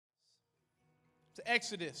to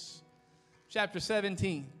Exodus chapter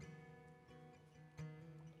 17.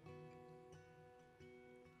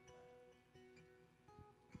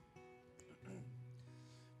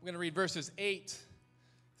 We're going to read verses 8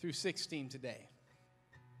 through 16 today.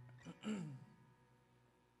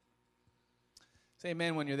 Say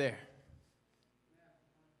amen when you're there.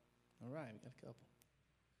 All right, we got a couple.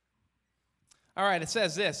 All right, it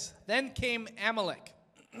says this. Then came Amalek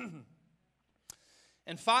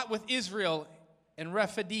and fought with Israel in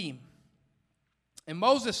Rephidim. And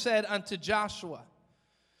Moses said unto Joshua,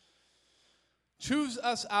 choose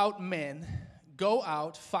us out men, go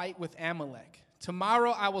out, fight with Amalek.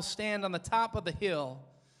 Tomorrow I will stand on the top of the hill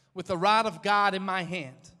with the rod of God in my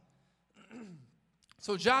hand.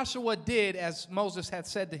 So Joshua did as Moses had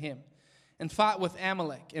said to him, and fought with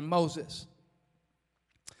Amalek and Moses.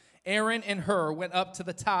 Aaron and Hur went up to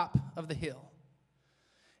the top of the hill.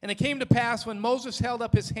 And it came to pass when Moses held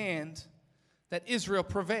up his hand that Israel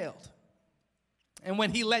prevailed. And when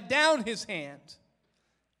he let down his hand,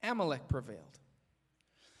 Amalek prevailed.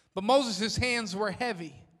 But Moses' hands were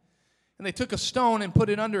heavy, and they took a stone and put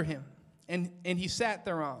it under him, and he sat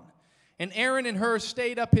thereon. And Aaron and Hur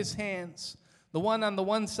stayed up his hands, the one on the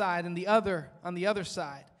one side and the other on the other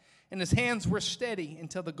side. And his hands were steady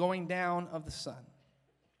until the going down of the sun.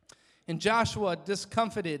 And Joshua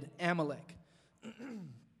discomfited Amalek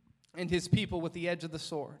and his people with the edge of the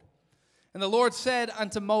sword. And the Lord said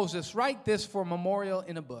unto Moses, write this for a memorial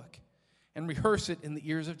in a book, and rehearse it in the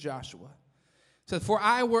ears of Joshua. So, for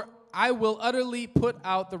I will utterly put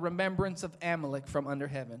out the remembrance of Amalek from under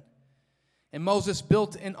heaven. And Moses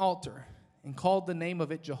built an altar, and called the name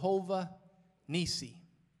of it Jehovah Nisi.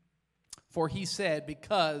 For he said,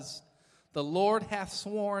 because the Lord hath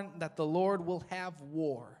sworn that the Lord will have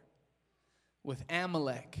war with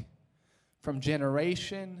Amalek from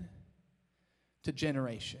generation to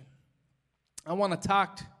generation. I want to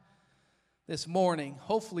talk this morning,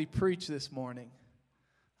 hopefully preach this morning,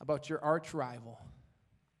 about your arch rival.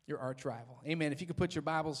 Your arch rival. Amen. If you could put your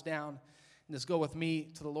Bibles down and just go with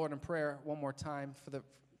me to the Lord in prayer one more time.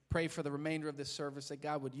 Pray for the remainder of this service that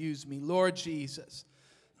God would use me. Lord Jesus.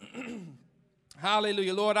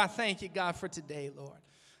 Hallelujah. Lord, I thank you, God, for today, Lord.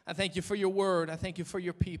 I thank you for your word. I thank you for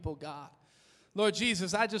your people, God. Lord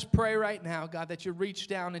Jesus, I just pray right now, God, that you reach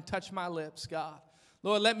down and touch my lips, God.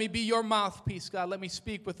 Lord, let me be your mouthpiece, God. Let me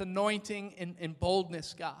speak with anointing and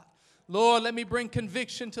boldness, God. Lord, let me bring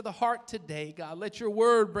conviction to the heart today, God. Let your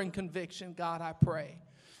word bring conviction, God, I pray.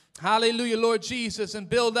 Hallelujah, Lord Jesus, and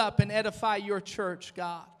build up and edify your church,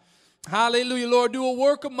 God. Hallelujah, Lord, do a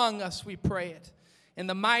work among us, we pray it. In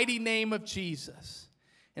the mighty name of Jesus.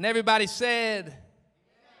 And everybody said,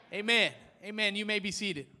 amen. Amen. You may be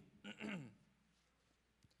seated.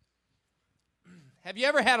 Have you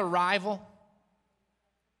ever had a rival?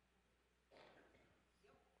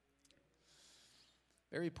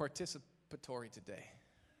 Very participatory today.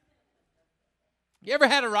 You ever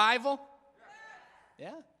had a rival?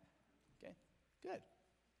 Yeah? Okay, good.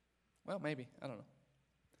 Well, maybe. I don't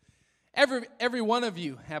know. Every one of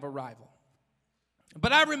you have a rival.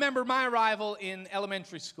 But I remember my rival in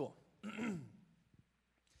elementary school.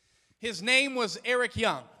 His name was Eric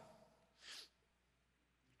Young.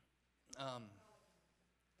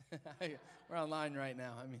 We're online right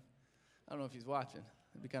now. I mean, I don't know if he's watching.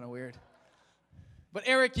 It'd be kind of weird. But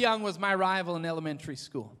Eric Young was my rival in elementary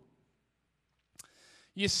school.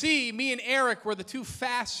 You see, me and Eric were the two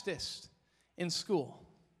fastest in school.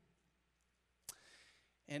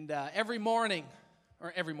 And every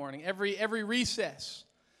recess,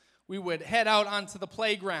 we would head out onto the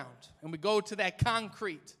playground, and we'd go to that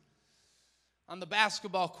concrete on the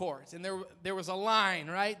basketball court. And there was a line,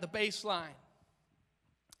 right, the baseline.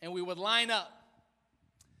 And we would line up,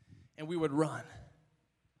 and we would run.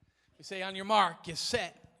 We say, on your mark, get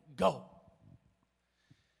set, go.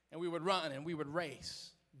 And we would run, and we would race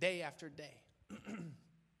day after day.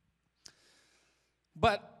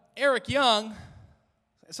 But Eric Young,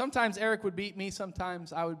 sometimes Eric would beat me,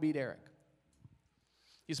 sometimes I would beat Eric.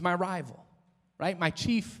 He's my rival, right? My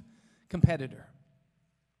chief competitor.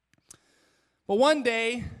 But one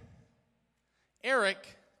day,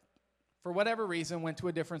 Eric, for whatever reason, went to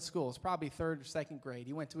a different school. It's probably third or second grade.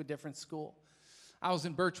 He went to a different school. I was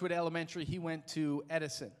in Birchwood Elementary. He went to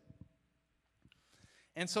Edison.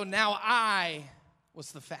 And so now I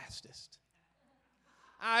was the fastest.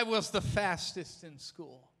 I was the fastest in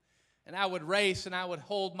school. And I would race, and I would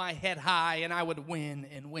hold my head high, and I would win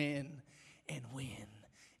and win and win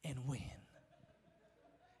and win.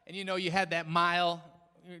 And you know, you had that mile.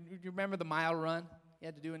 You remember the mile run you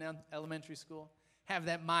had to do in elementary school? Have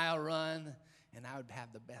that mile run, and I would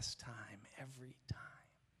have the best time every time.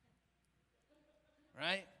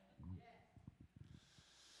 right?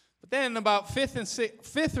 But then about fifth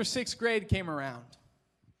or sixth grade came around,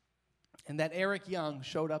 and that Eric Young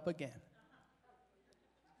showed up again.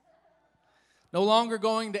 No longer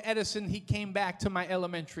going to Edison, he came back to my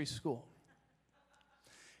elementary school.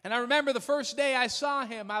 And I remember the first day I saw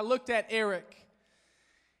him, I looked at Eric,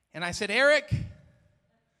 and I said, Eric,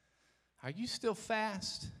 are you still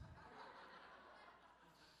fast?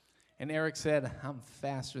 And Eric said, I'm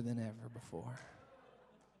faster than ever before.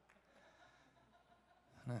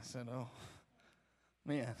 And I said, oh,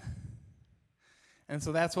 man. And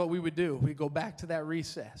so that's what we would do. We'd go back to that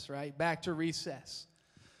recess, right? Back to recess.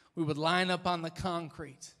 We would line up on the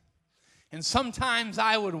concrete. And sometimes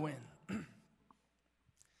I would win.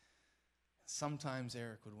 Sometimes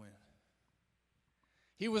Eric would win.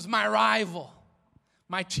 He was my rival,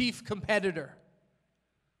 my chief competitor.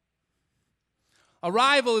 A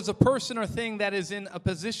rival is a person or thing that is in a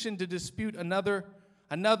position to dispute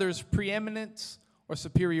another's preeminence or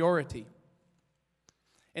superiority.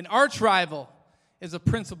 An archrival is a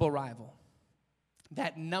principal rival,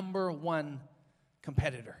 that number one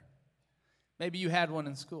competitor. Maybe you had one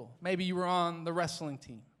in school. Maybe you were on the wrestling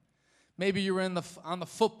team. Maybe you were on the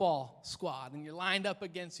football squad and you're lined up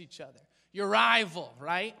against each other. Your rival,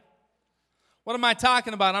 right? What am I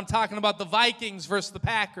talking about? I'm talking about the Vikings versus the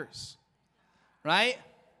Packers, right?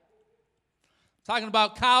 I'm talking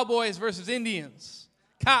about Cowboys versus Indians,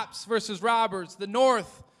 cops versus robbers, the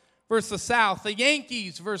North versus the South, the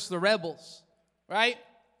Yankees versus the Rebels, right?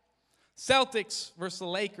 Celtics versus the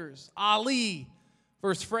Lakers, Ali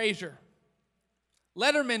versus Frazier,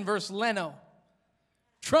 Letterman versus Leno,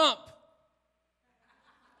 Trump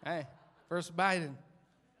versus Biden,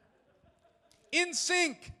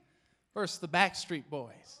 NSYNC versus the Backstreet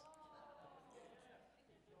Boys.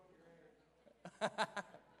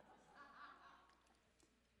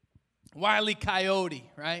 Wile E. Coyote,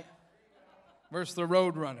 right? Versus the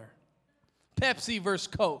Roadrunner. Pepsi versus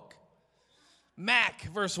Coke. Mac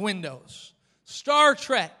versus Windows. Star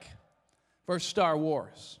Trek versus Star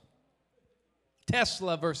Wars.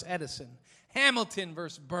 Tesla versus Edison. Hamilton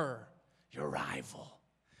versus Burr. Your rival.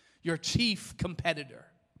 Your chief competitor,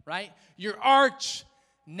 right? Your arch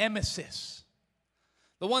nemesis.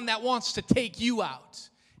 The one that wants to take you out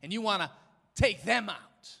and you want to take them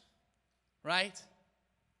out, right?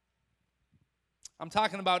 I'm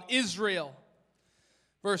talking about Israel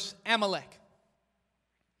versus Amalek.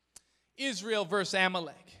 Israel versus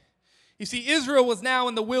Amalek. You see, Israel was now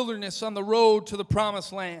in the wilderness on the road to the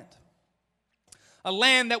promised land. A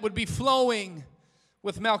land that would be flowing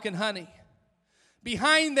with milk and honey.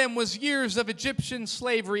 Behind them was years of Egyptian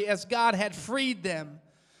slavery as God had freed them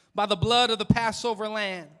by the blood of the Passover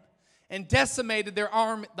lamb and decimated the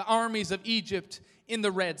armies of Egypt in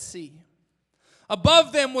the Red Sea.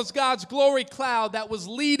 Above them was God's glory cloud that was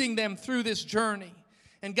leading them through this journey.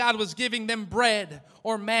 And God was giving them bread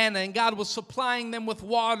or manna, and God was supplying them with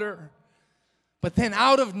water. But then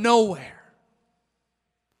out of nowhere,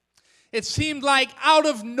 it seemed like out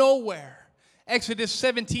of nowhere, Exodus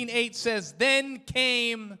 17:8 says, then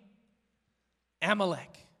came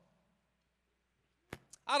Amalek.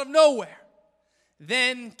 Out of nowhere,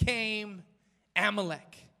 then came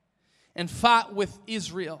Amalek and fought with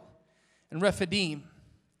Israel and Rephidim.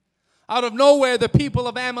 Out of nowhere, the people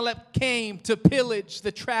of Amalek came to pillage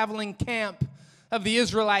the traveling camp of the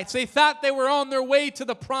Israelites. They thought they were on their way to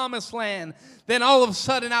the promised land. Then all of a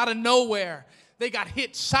sudden, out of nowhere, they got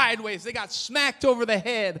hit sideways. They got smacked over the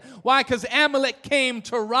head. Why? Because Amalek came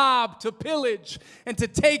to rob, to pillage, and to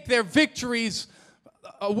take their victories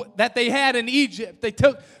that they had in Egypt. They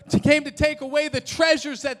came to take away the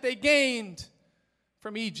treasures that they gained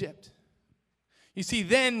from Egypt. You see,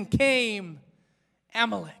 then came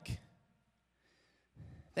Amalek.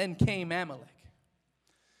 Then came Amalek.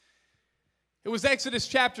 It was Exodus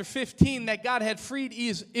chapter 15 that God had freed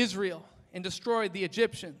Israel and destroyed the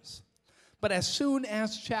Egyptians. But as soon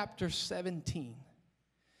as chapter 17,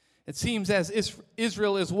 it seems as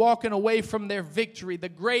Israel is walking away from their victory, the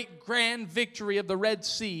great grand victory of the Red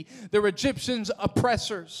Sea. Their Egyptians'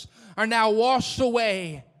 oppressors are now washed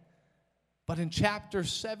away. But in chapter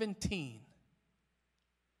 17,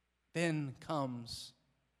 then comes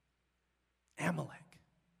Amalek.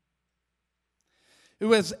 It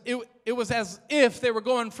was as if they were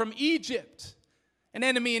going from Egypt, an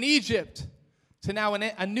enemy in Egypt, to now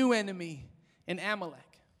a new enemy in Amalek.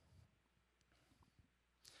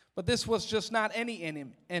 But this was just not any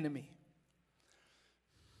enemy.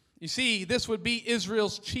 You see, this would be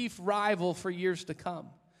Israel's chief rival for years to come.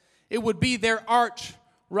 It would be their arch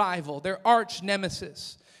rival, their arch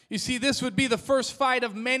nemesis. You see, this would be the first fight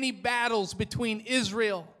of many battles between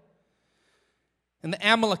Israel and the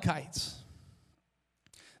Amalekites.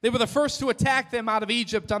 They were the first to attack them out of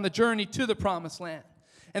Egypt on the journey to the promised land.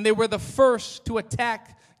 And they were the first to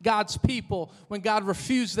attack God's people when God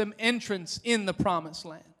refused them entrance in the promised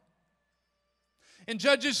land. In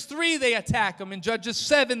Judges 3, they attack them. In Judges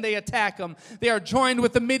 7, they attack them. They are joined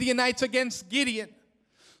with the Midianites against Gideon.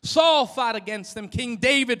 Saul fought against them. King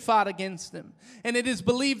David fought against them. And it is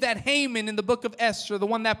believed that Haman in the book of Esther, the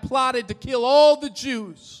one that plotted to kill all the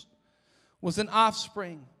Jews, was an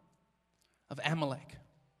offspring of Amalek.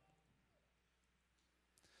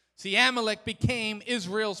 See, Amalek became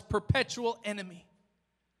Israel's perpetual enemy.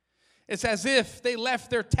 It's as if they left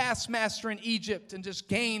their taskmaster in Egypt and just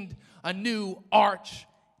gained a new arch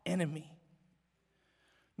enemy.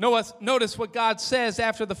 Notice what God says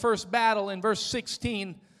after the first battle in verse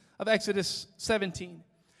 16 of Exodus 17.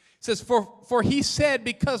 It says, For he said,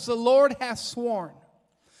 because the Lord hath sworn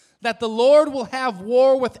that the Lord will have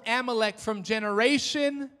war with Amalek from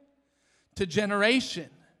generation to generation.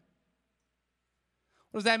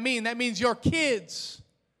 What does that mean? That means your kids,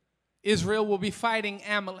 Israel, will be fighting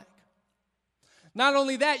Amalek. Not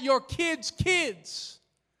only that, your kids' kids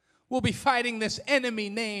will be fighting this enemy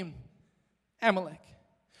named Amalek.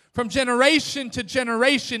 From generation to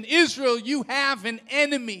generation, Israel, you have an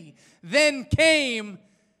enemy. Then came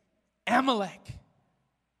Amalek.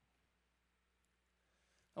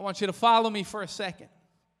 I want you to follow me for a second.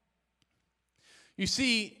 You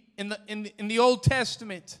see, in the Old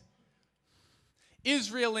Testament,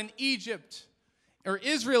 Israel in Egypt, or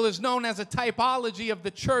Israel is known as a typology of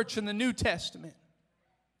the church in the New Testament.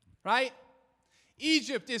 Right?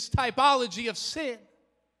 Egypt is typology of sin.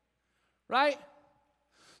 Right?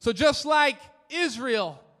 So just like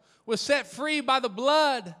Israel was set free by the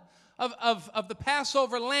blood of the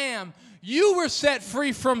Passover lamb, you were set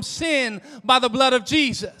free from sin by the blood of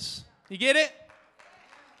Jesus. You get it?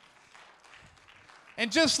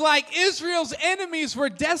 And just like Israel's enemies were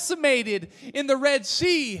decimated in the Red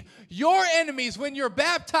Sea, your enemies, when you're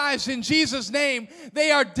baptized in Jesus' name, they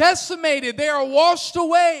are decimated. They are washed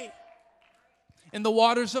away in the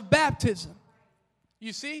waters of baptism.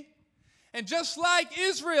 You see? And just like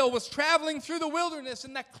Israel was traveling through the wilderness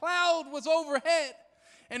and that cloud was overhead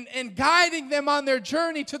and guiding them on their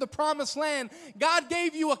journey to the promised land, God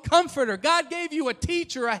gave you a comforter. God gave you a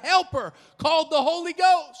teacher, a helper called the Holy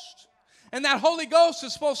Ghost. And that Holy Ghost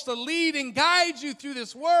is supposed to lead and guide you through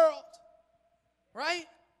this world. Right?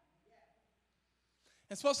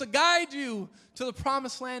 It's supposed to guide you to the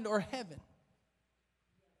promised land or heaven.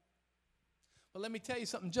 But let me tell you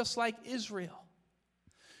something, just like Israel,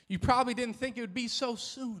 you probably didn't think it would be so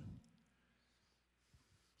soon.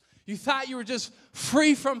 You thought you were just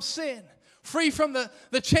free from sin, free from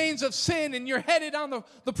the chains of sin, and you're headed on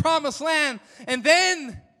the promised land. And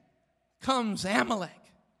then comes Amalek.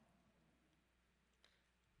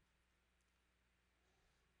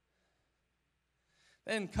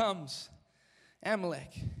 Then comes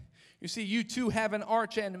Amalek. You see, you too have an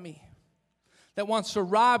arch enemy that wants to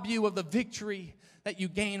rob you of the victory that you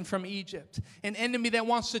gained from Egypt. An enemy that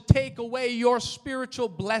wants to take away your spiritual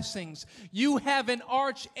blessings. You have an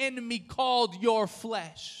arch enemy called your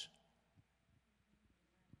flesh.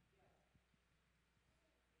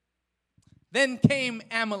 Then came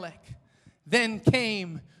Amalek. Then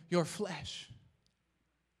came your flesh.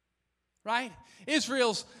 Right?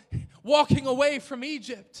 Israel's walking away from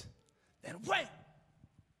Egypt. Then wait.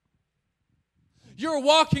 You're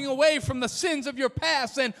walking away from the sins of your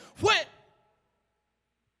past. And wait.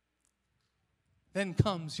 Then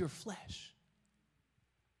comes your flesh.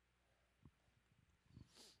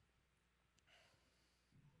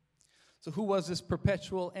 So who was this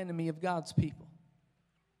perpetual enemy of God's people?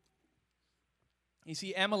 You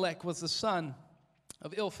see, Amalek was the son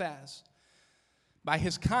of Eliphaz by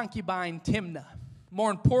his concubine Timnah.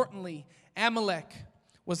 More importantly, Amalek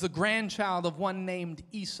was the grandchild of one named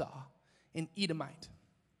Esau, an Edomite.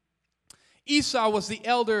 Esau was the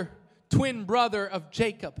elder twin brother of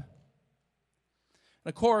Jacob.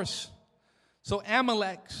 And of course, so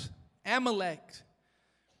Amalek's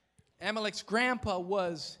grandpa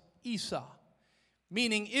was Esau,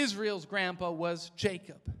 meaning Israel's grandpa was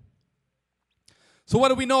Jacob. So what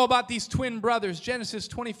do we know about these twin brothers? Genesis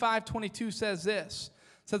 25:22 says this.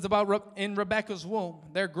 It says about in Rebekah's womb,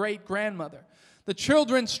 their great-grandmother. The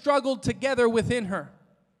children struggled together within her.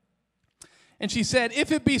 And she said,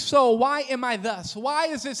 if it be so, why am I thus? Why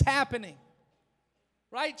is this happening?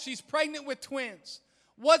 Right? She's pregnant with twins.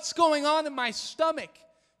 What's going on in my stomach?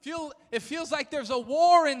 It feels like there's a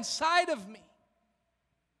war inside of me.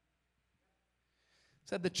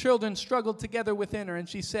 said the children struggled together within her, and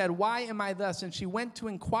she said, why am I thus? And she went to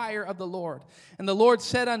inquire of the Lord. And the Lord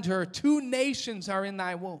said unto her, 2 nations are in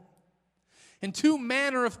thy womb, and 2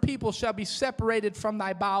 manner of people shall be separated from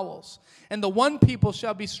thy bowels. And the one people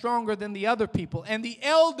shall be stronger than the other people, and the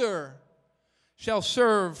elder shall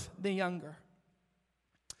serve the younger.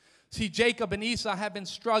 See, Jacob and Esau have been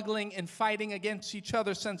struggling and fighting against each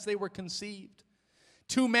other since they were conceived.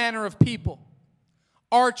 2 manner of people,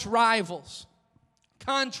 arch rivals,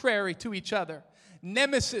 contrary to each other,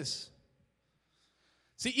 nemesis.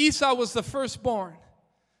 See, Esau was the firstborn,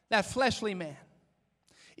 that fleshly man.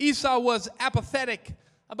 Esau was apathetic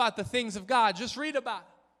about the things of God. Just read about it.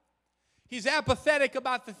 He's apathetic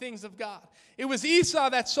about the things of God. It was Esau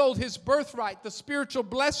that sold his birthright, the spiritual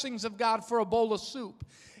blessings of God, for a bowl of soup.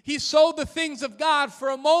 He sold the things of God for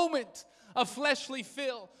a moment of fleshly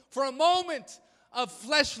fill, for a moment of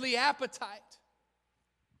fleshly appetite.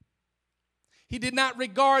 He did not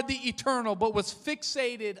regard the eternal, but was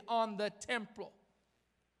fixated on the temporal.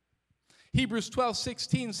 Hebrews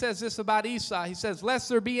 12:16 says this about Esau. He says, lest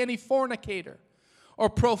there be any fornicator or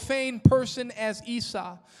profane person as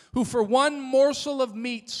Esau, who for one morsel of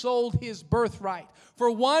meat sold his birthright. For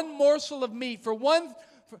one morsel of meat,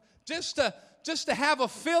 just to have a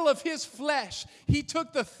fill of his flesh, he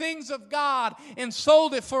took the things of God and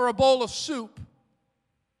sold it for a bowl of soup.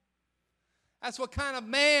 That's what kind of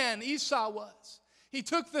man Esau was. He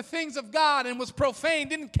took the things of God and was profane,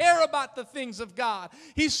 didn't care about the things of God.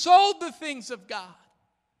 He sold the things of God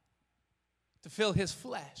to fill his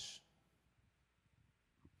flesh.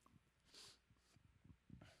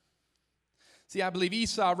 See, I believe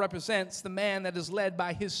Esau represents the man that is led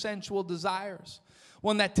by his sensual desires,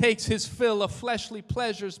 one that takes his fill of fleshly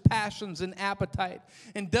pleasures, passions, and appetite,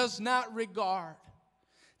 and does not regard,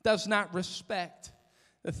 does not respect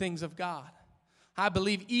the things of God. I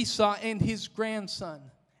believe Esau and his grandson,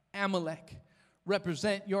 Amalek,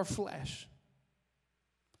 represent your flesh.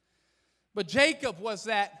 But Jacob was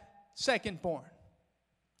that secondborn,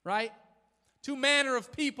 right? 2 manner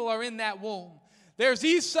of people are in that womb. There's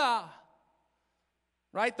Esau,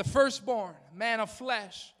 right? The firstborn, man of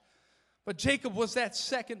flesh. But Jacob was that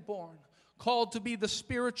secondborn, called to be the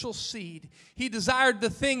spiritual seed. He desired the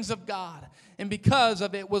things of God, and because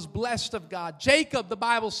of it was blessed of God. Jacob, the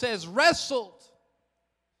Bible says, wrestled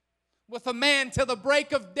with a man till the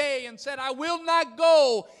break of day and said, I will not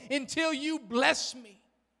go until you bless me.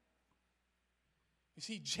 You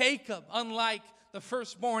see, Jacob, unlike the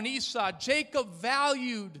firstborn Esau, Jacob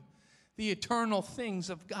valued the eternal things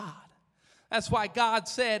of God. That's why God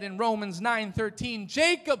said in Romans 9:13,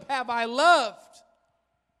 Jacob have I loved,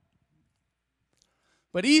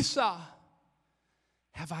 but Esau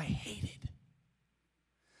have I hated.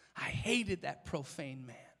 I hated that profane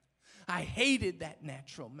man. I hated that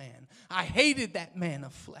natural man. I hated that man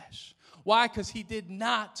of flesh. Why? Because he did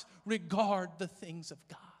not regard the things of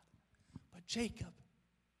God. But Jacob,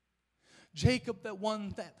 that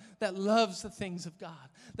one that loves the things of God,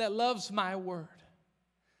 that loves my word,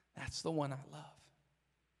 that's the one I love.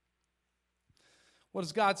 What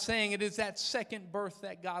is God saying? It is that second birth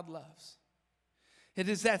that God loves. It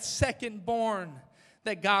is that second born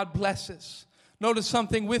that God blesses. Notice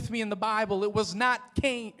something with me in the Bible. It was not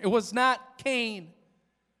Cain. It was not Cain.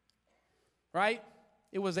 Right?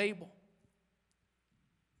 It was Abel.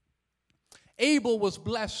 Abel was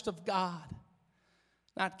blessed of God,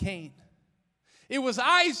 not Cain. It was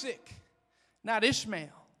Isaac, not Ishmael.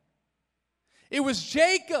 It was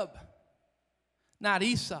Jacob, not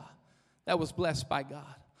Esau, that was blessed by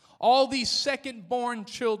God. All these second-born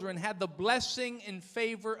children had the blessing and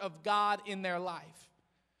favor of God in their life.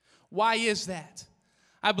 Why is that?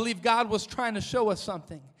 I believe God was trying to show us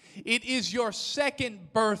something. It is your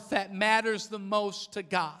second birth that matters the most to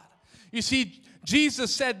God. You see,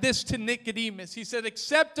 Jesus said this to Nicodemus. He said,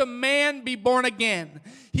 except a man be born again,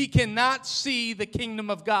 he cannot see the kingdom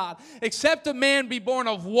of God. Except a man be born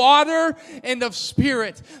of water and of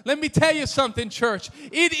spirit. Let me tell you something, church.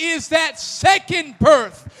 It is that second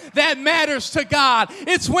birth that matters to God.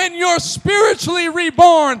 It's when you're spiritually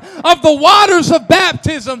reborn of the waters of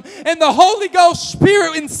baptism and the Holy Ghost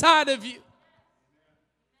Spirit inside of you.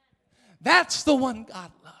 That's the one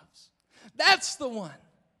God loves. That's the one.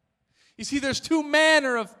 You see, there's 2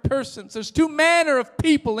 manner of persons. There's 2 manner of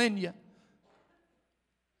people in you.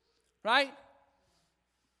 Right?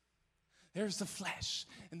 There's the flesh,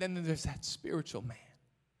 and then there's that spiritual man.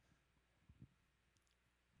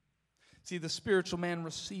 See, the spiritual man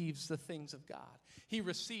receives the things of God. He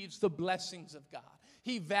receives the blessings of God.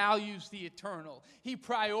 He values the eternal. He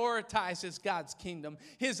prioritizes God's kingdom.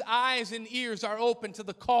 His eyes and ears are open to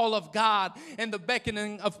the call of God and the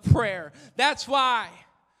beckoning of prayer. That's why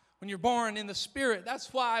when you're born in the Spirit,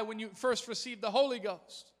 that's why when you first receive the Holy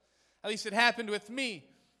Ghost, at least it happened with me,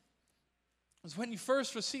 was when you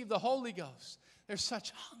first receive the Holy Ghost, there's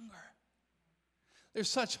such hunger. There's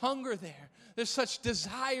such hunger there. There's such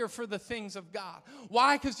desire for the things of God.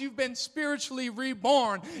 Why? Because you've been spiritually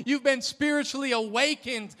reborn. You've been spiritually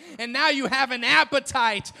awakened. And now you have an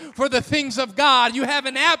appetite for the things of God. You have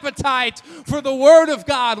an appetite for the Word of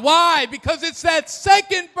God. Why? Because it's that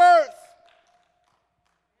second birth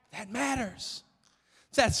that matters.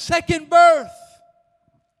 It's that second birth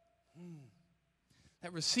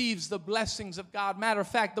that receives the blessings of God. Matter of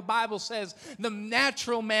fact, the Bible says the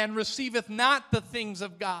natural man receiveth not the things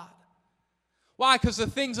of God. Why? Because the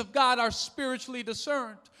things of God are spiritually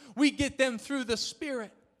discerned. We get them through the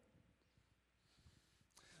Spirit.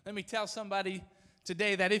 Let me tell somebody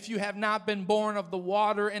today that if you have not been born of the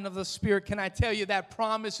water and of the Spirit, can I tell you that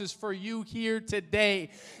promise is for you here today?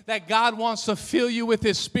 That God wants to fill you with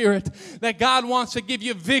His Spirit. That God wants to give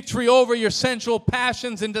you victory over your sensual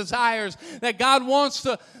passions and desires. That God wants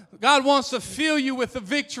to fill you with the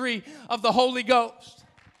victory of the Holy Ghost.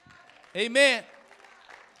 Amen.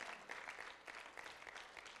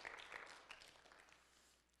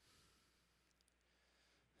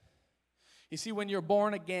 You see, when you're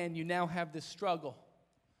born again, you now have this struggle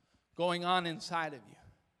going on inside of you.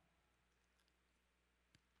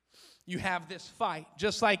 You have this fight.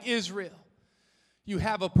 Just like Israel, you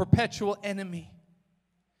have a perpetual enemy.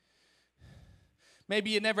 Maybe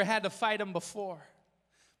you never had to fight him before,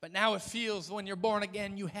 but now it feels when you're born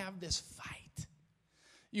again, you have this fight.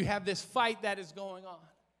 You have this fight that is going on.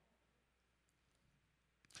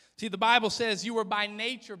 See, the Bible says you were by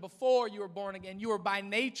nature, before you were born again, you were by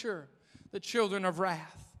nature the children of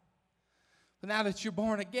wrath. But now that you're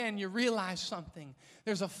born again, you realize something.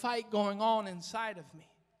 There's a fight going on inside of me.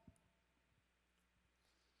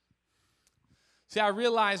 See, I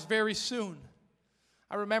realized very soon.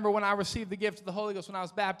 I remember when I received the gift of the Holy Ghost, when I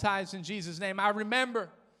was baptized in Jesus' name. I remember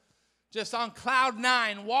just on cloud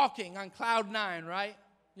 9, walking on cloud 9, right?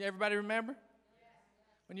 Everybody remember?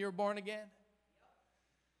 When you were born again?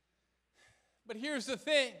 But here's the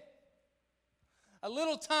thing. A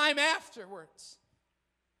little time afterwards,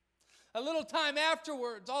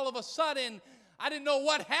 all of a sudden, I didn't know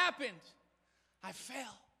what happened. I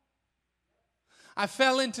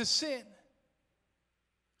fell into sin.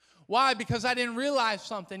 Why? Because I didn't realize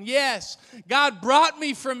something. Yes, God brought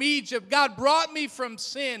me from Egypt. God brought me from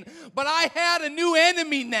sin. But I had a new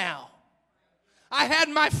enemy now. I had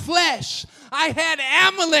my flesh. I had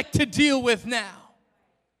Amalek to deal with now.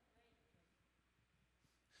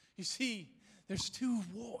 You see,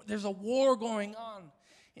 there's a war going on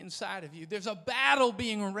inside of you. There's a battle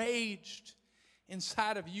being waged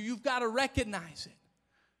inside of you. You've got to recognize it.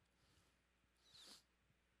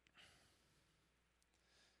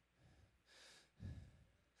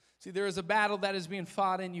 See, there is a battle that is being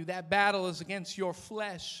fought in you. That battle is against your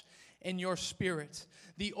flesh and your spirit.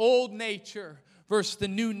 The old nature versus the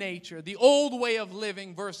new nature. The old way of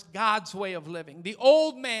living versus God's way of living. The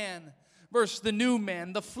old man versus the new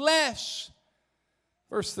man. The flesh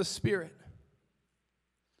versus the Spirit.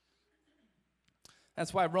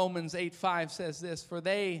 That's why Romans 8:5 says this, for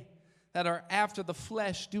they that are after the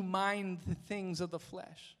flesh do mind the things of the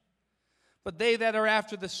flesh, but they that are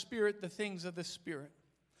after the Spirit, the things of the Spirit.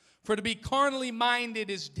 For to be carnally minded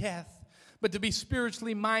is death, but to be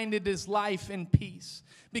spiritually minded is life and peace.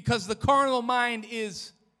 Because the carnal mind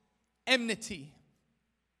is enmity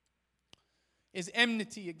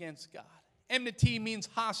against God. Enmity means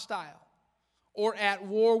hostile, or at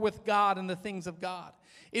war with God and the things of God.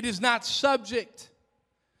 It is not subject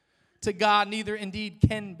to God, neither indeed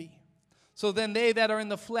can be. So then they that are in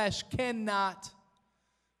the flesh cannot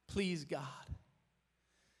please God.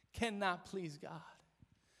 Cannot please God.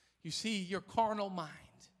 You see, your carnal mind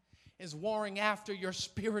is warring after your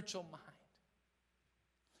spiritual mind.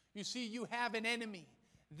 You see, you have an enemy.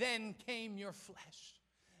 Then came your flesh.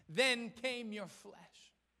 Then came your flesh.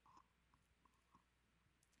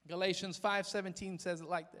 Galatians 5:17 says it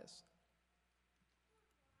like this.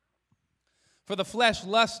 For the flesh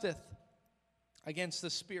lusteth against the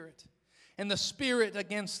Spirit, and the Spirit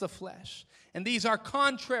against the flesh. And these are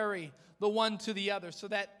contrary the one to the other, so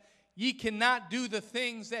that ye cannot do the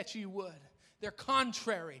things that ye would. They're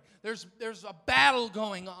contrary. There's a battle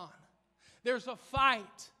going on. There's a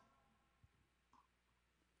fight.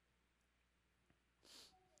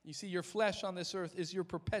 You see, your flesh on this earth is your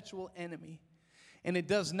perpetual enemy, and it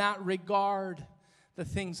does not regard the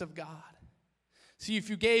things of God. See,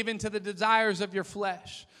 if you gave into the desires of your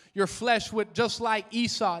flesh would, just like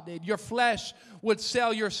Esau did, your flesh would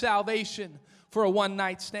sell your salvation for a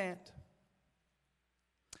one-night stand.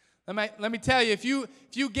 Let me tell you, if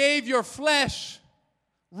you gave your flesh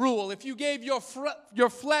rule, if you gave your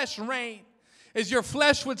flesh reign, is your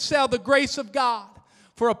flesh would sell the grace of God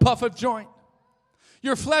for a puff of joint.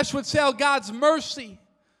 Your flesh would sell God's mercy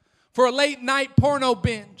for a late night porno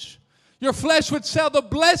binge. Your flesh would sell the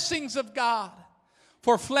blessings of God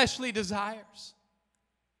for fleshly desires.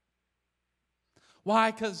 Why?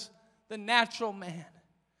 Because the natural man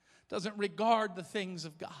doesn't regard the things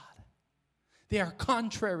of God. They are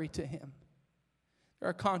contrary to him. They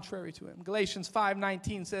are contrary to him. Galatians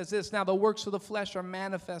 5:19 says this, now the works of the flesh are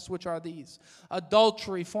manifest, which are these: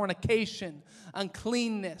 adultery, fornication,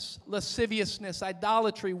 uncleanness, lasciviousness,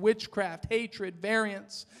 idolatry, witchcraft, hatred,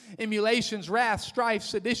 variance, emulations, wrath, strife,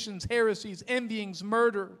 seditions, heresies, envyings,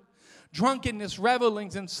 murder, drunkenness,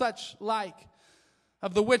 revelings, and such like,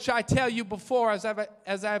 of the which I tell you before, as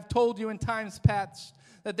I have told you in times past,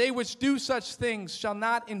 that they which do such things shall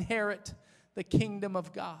not inherit the kingdom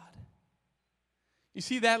of God. You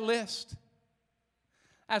see that list?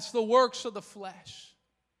 That's the works of the flesh.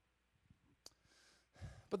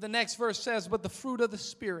 But the next verse says, but the fruit of the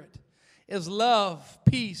Spirit is love,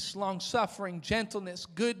 peace, long-suffering, gentleness,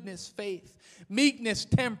 goodness, faith, meekness,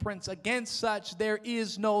 temperance. Against such there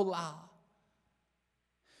is no law.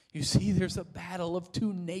 You see, there's a battle of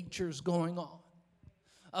two natures going on.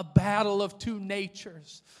 A battle of two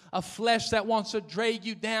natures. A flesh that wants to drag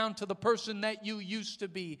you down to the person that you used to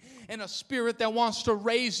be, and a spirit that wants to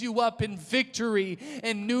raise you up in victory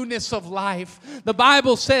and newness of life. The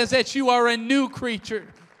Bible says that you are a new creature.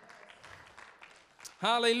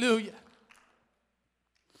 Hallelujah.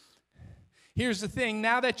 Here's the thing.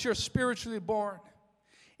 Now that you're spiritually born,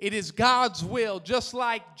 it is God's will, just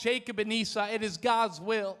like Jacob and Esau, it is God's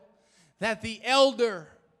will that the elder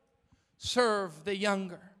serve the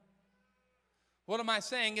younger. What am I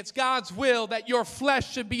saying? It's God's will that your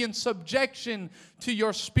flesh should be in subjection to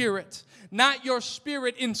your spirit, not your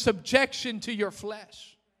spirit in subjection to your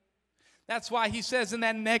flesh. That's why he says in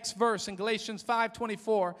that next verse in Galatians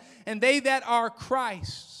 5:24, and they that are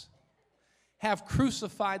Christ's have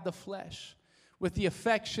crucified the flesh with the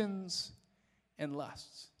affections and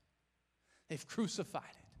lusts. They've crucified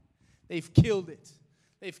it. They've killed it.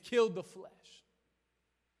 They've killed the flesh.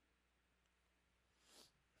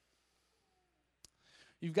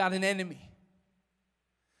 You've got an enemy.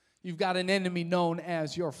 You've got an enemy known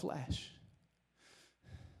as your flesh.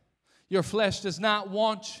 Your flesh does not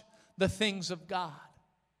want the things of God.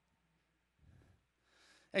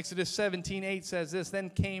 Exodus 17:8 says this, then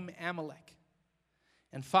came Amalek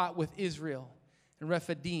and fought with Israel and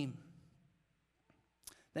Rephidim.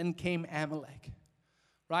 Then came Amalek.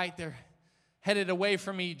 Right? They're headed away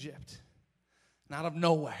from Egypt. And out of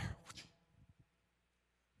nowhere,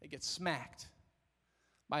 they get smacked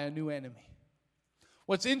by a new enemy.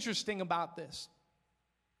 What's interesting about this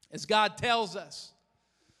is God tells us,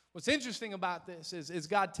 is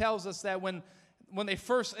God tells us that when they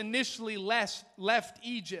first initially left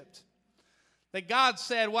Egypt, that God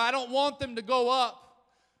said, well, I don't want them to go up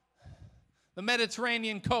the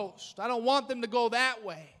Mediterranean coast. I don't want them to go that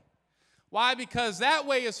way. Why? Because that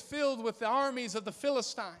way is filled with the armies of the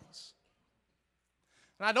Philistines.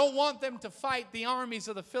 And I don't want them to fight the armies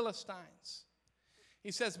of the Philistines.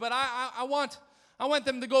 He says, but I want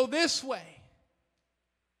them to go this way.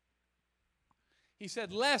 He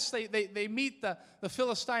said, lest they meet the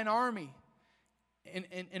Philistine army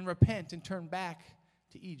and repent and turn back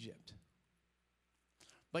to Egypt.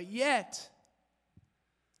 But yet,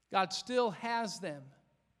 God still has them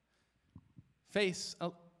face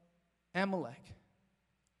Amalek.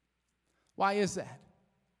 Why is that?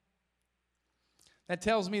 That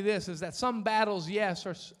tells me this, is that some battles, yes,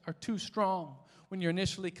 are too strong when you're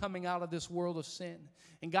initially coming out of this world of sin.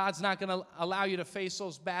 And God's not going to allow you to face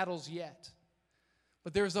those battles yet.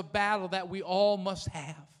 But there's a battle that we all must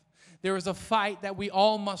have. There is a fight that we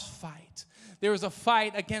all must fight. There is a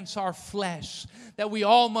fight against our flesh that we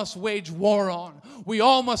all must wage war on. We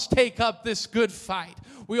all must take up this good fight.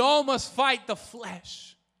 We all must fight the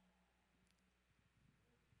flesh.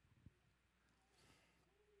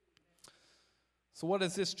 So what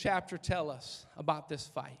does this chapter tell us about this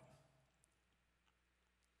fight?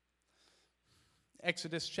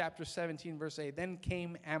 Exodus chapter 17, verse 8. Then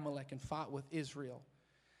came Amalek and fought with Israel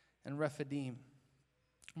and Rephidim.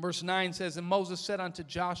 Verse 9 says, and Moses said unto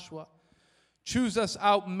Joshua, choose us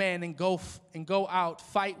out men and go out,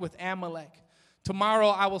 fight with Amalek. Tomorrow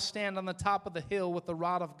I will stand on the top of the hill with the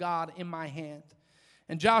rod of God in my hand.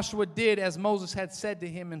 And Joshua did as Moses had said to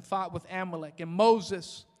him and fought with Amalek. And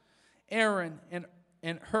Moses, Aaron,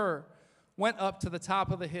 and Hur went up to the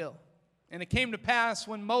top of the hill. And it came to pass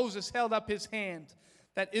when Moses held up his hand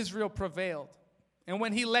that Israel prevailed. And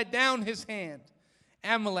when he let down his hand,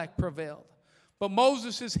 Amalek prevailed. But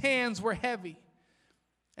Moses' hands were heavy.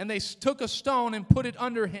 And they took a stone and put it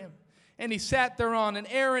under him. And he sat thereon, and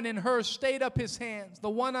Aaron and Hur stayed up his hands, the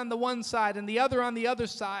one on the one side and the other on the other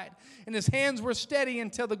side. And his hands were steady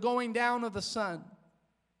until the going down of the sun.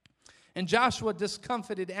 And Joshua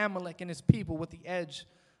discomfited Amalek and his people with the edge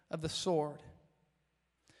of the sword.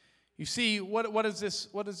 You see, what does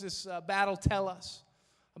this battle tell us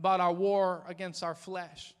about our war against our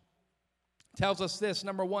flesh? It tells us this.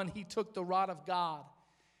 Number one, he took the rod of God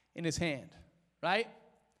in his hand, right?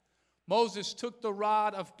 Moses took the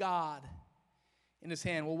rod of God in his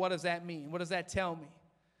hand. Well, what does that mean? What does that tell me?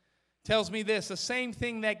 It tells me this: the same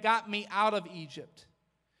thing that got me out of Egypt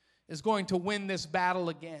is going to win this battle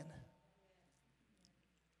again.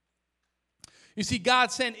 You see,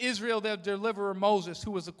 God sent Israel their deliverer Moses,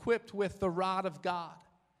 who was equipped with the rod of God.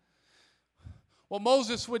 What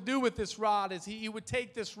Moses would do with this rod is he would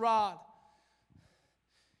take this rod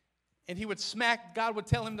and he would smack, God would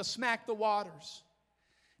tell him to smack the waters.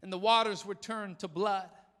 And the waters would turn to blood.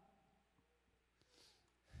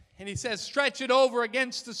 And he says, stretch it over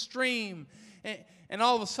against the stream. And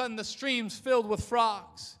all of a sudden the stream's filled with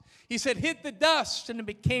frogs. He said, hit the dust, and it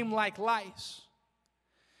became like lice.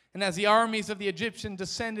 And as the armies of the Egyptians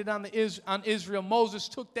descended on Israel, Moses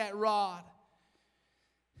took that rod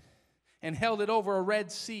and held it over a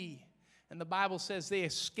Red Sea. And the Bible says they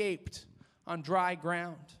escaped on dry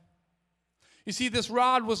ground. You see, this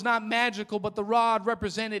rod was not magical, but the rod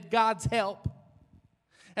represented God's help.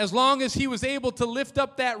 As long as he was able to lift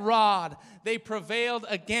up that rod, they prevailed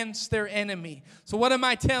against their enemy. So what am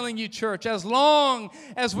I telling you, church? As long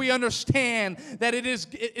as we understand that it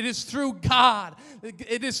is through God,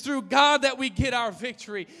 it is through God that we get our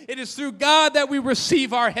victory. It is through God that we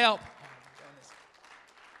receive our help.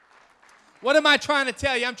 What am I trying to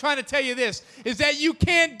tell you? I'm trying to tell you this, is that you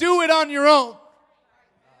can't do it on your own.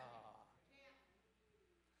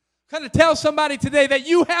 I'm trying to tell somebody today that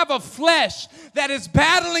you have a flesh that is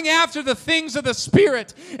battling after the things of the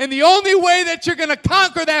Spirit. And the only way that you're going to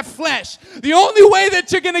conquer that flesh, the only way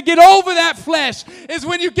that you're going to get over that flesh is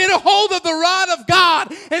when you get a hold of the rod of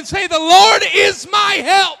God and say, the Lord is my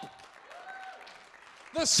help.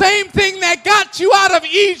 The same thing that got you out of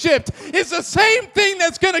Egypt is the same thing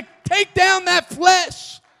that's going to take down that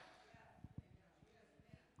flesh.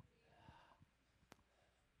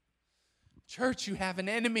 Church, you have an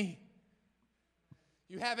enemy.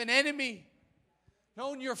 You have an enemy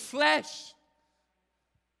known your flesh.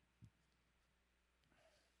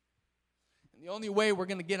 And the only way we're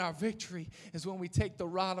going to get our victory is when we take the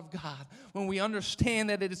rod of God, when we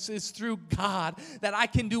understand that it is through God that I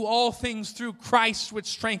can do all things through Christ which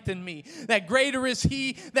strengthen me. That greater is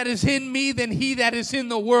he that is in me than he that is in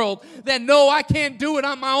the world. That no, I can't do it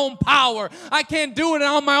on my own power. I can't do it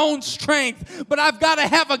on my own strength. But I've got to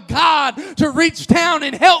have a God to reach down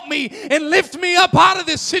and help me and lift me up out of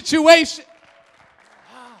this situation.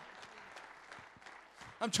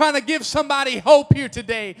 I'm trying to give somebody hope here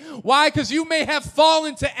today. Why? Because you may have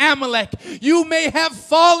fallen to Amalek. You may have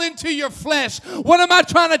fallen to your flesh. What am I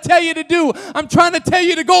trying to tell you to do? I'm trying to tell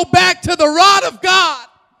you to go back to the rod of God.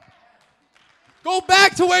 Go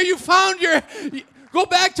back to where you found your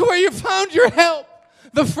help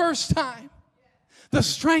the first time. The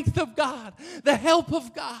strength of God, the help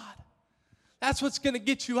of God. That's what's going to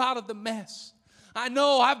get you out of the mess. I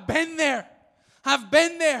know, I've been there. I've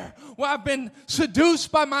been there where I've been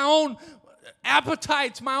seduced by my own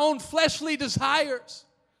appetites, my own fleshly desires.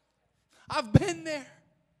 I've been there.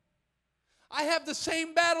 I have the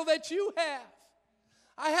same battle that you have.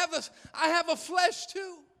 I have a flesh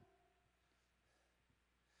too.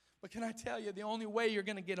 But can I tell you, the only way you're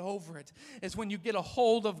going to get over it is when you get a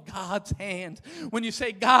hold of God's hand. When you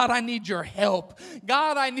say, God, I need your help.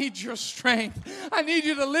 God, I need your strength. I need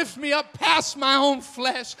you to lift me up past my own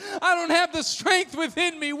flesh. I don't have the strength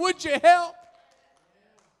within me. Would you help?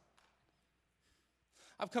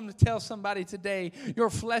 I've come to tell somebody today,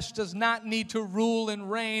 your flesh does not need to rule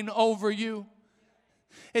and reign over you.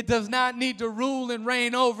 It does not need to rule and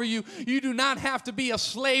reign over you. You do not have to be a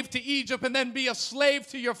slave to Egypt and then be a slave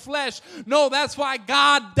to your flesh. No, that's why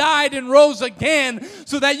God died and rose again,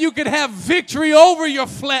 so that you could have victory over your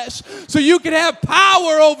flesh, so you could have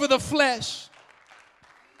power over the flesh.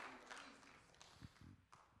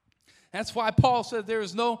 That's why Paul said there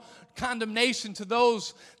is no condemnation to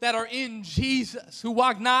those that are in Jesus, who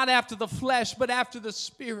walk not after the flesh, but after the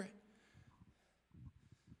Spirit.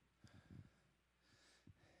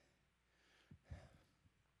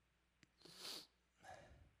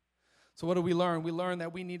 So what do we learn? We learn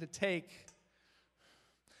that we need to take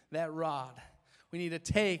that rod. We need to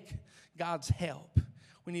take God's help.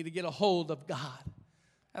 We need to get a hold of God.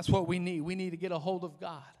 That's what we need. We need to get a hold of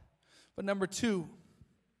God. But number 2,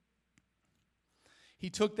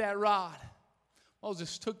 he took that rod.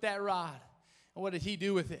 Moses took that rod. And what did he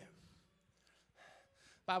do with it?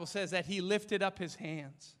 The Bible says that he lifted up his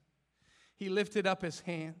hands. He lifted up his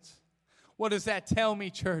hands. What does that tell me,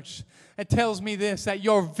 church? It tells me this, that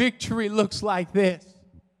your victory looks like this.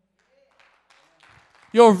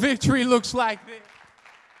 Your victory looks like this.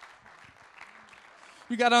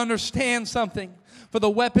 You got to understand something. For the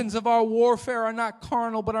weapons of our warfare are not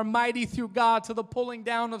carnal, but are mighty through God to the pulling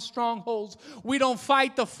down of strongholds. We don't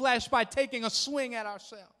fight the flesh by taking a swing at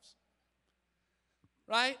ourselves.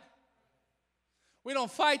 Right? We don't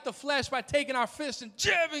fight the flesh by taking our fist and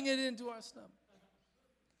jabbing it into our stomach.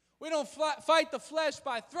 We don't fight the flesh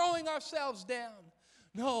by throwing ourselves down.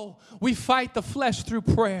 No, we fight the flesh through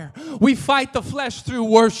prayer. We fight the flesh through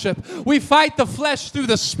worship. We fight the flesh through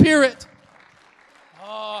the Spirit.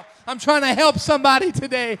 Oh, I'm trying to help somebody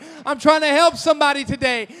today. I'm trying to help somebody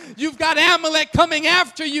today. You've got Amalek coming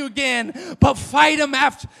after you again, but fight him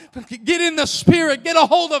after. Get in the Spirit. Get a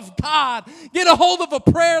hold of God. Get a hold of a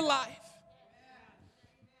prayer life.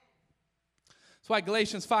 That's why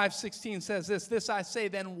Galatians 5:16 says this. This I say,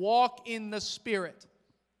 then walk in the Spirit.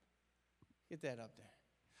 Get that up there.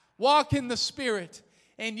 Walk in the Spirit,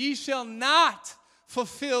 and ye shall not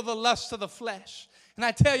fulfill the lust of the flesh. And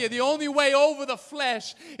I tell you, the only way over the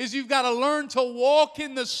flesh is you've got to learn to walk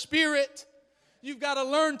in the Spirit. You've got to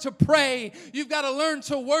learn to pray. You've got to learn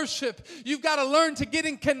to worship. You've got to learn to get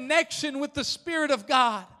in connection with the Spirit of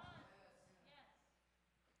God.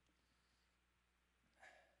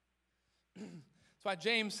 That's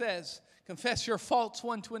why James says, confess your faults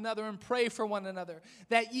one to another and pray for one another,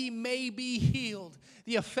 that ye may be healed.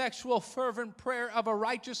 The effectual, fervent prayer of a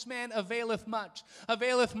righteous man availeth much.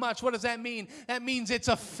 Availeth much. What does that mean? That means it's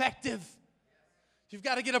effective. You've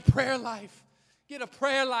got to get a prayer life. Get a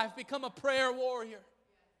prayer life. Become a prayer warrior.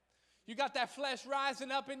 You got that flesh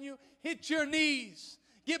rising up in you. Hit your knees.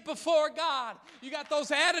 Get before God. You got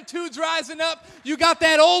those attitudes rising up. You got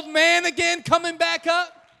that old man again coming back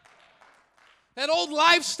up. That old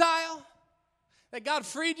lifestyle that God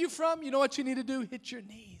freed you from. You know what you need to do? Hit your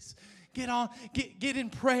knees. Get in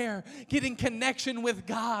prayer. Get in connection with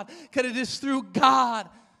God. Because it is through God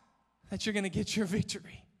that you're going to get your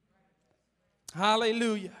victory.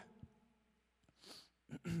 Hallelujah.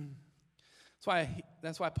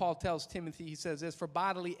 That's why Paul tells Timothy, he says this, for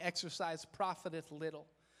bodily exercise profiteth little.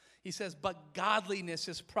 He says, but godliness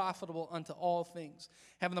is profitable unto all things,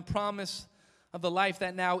 having the promise of the life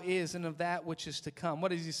that now is and of that which is to come.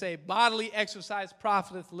 What does he say? Bodily exercise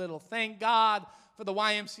profiteth little. Thank God for the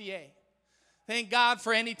YMCA. Thank God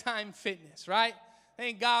for Anytime Fitness, right?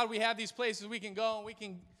 Thank God we have these places we can go and we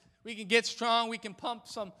can get strong, we can pump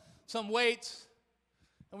some weights,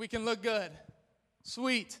 and we can look good.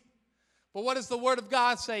 Sweet. But what does the Word of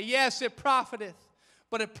God say? Yes, it profiteth,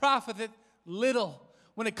 but it profiteth little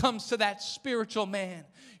when it comes to that spiritual man.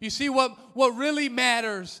 You see, what really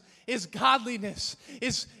matters is godliness,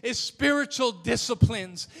 is spiritual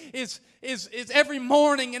disciplines, is every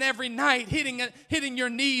morning and every night hitting your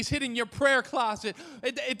knees, hitting your prayer closet.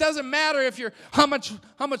 It doesn't matter if you're how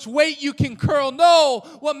much weight you can curl. No,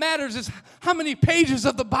 what matters is how many pages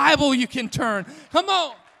of the Bible you can turn. Come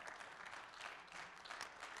on.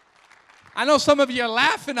 I know some of you are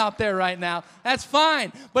laughing out there right now. That's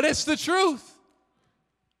fine, but it's the truth.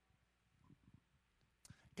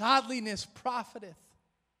 Godliness profiteth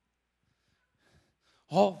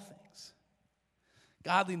all things.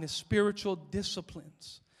 Godliness, spiritual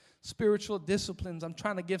disciplines. Spiritual disciplines. I'm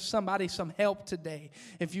trying to give somebody some help today.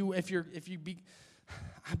 I've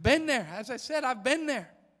been there. As I said, I've been there.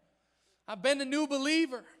 I've been a new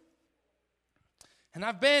believer. And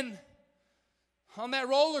I've been on that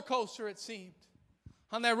roller coaster, it seemed.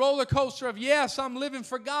 On that roller coaster of, yes, I'm living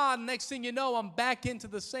for God. And next thing you know, I'm back into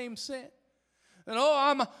the same sin. And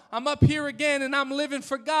I'm up here again and I'm living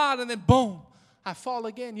for God. And then boom, I fall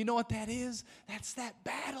again. You know what that is? That's that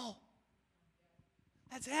battle.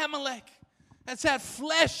 That's Amalek. That's that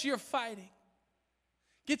flesh you're fighting.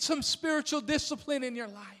 Get some spiritual discipline in your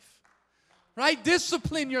life. Right?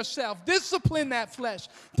 Discipline yourself. Discipline that flesh.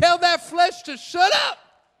 Tell that flesh to shut up.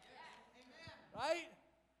 Right?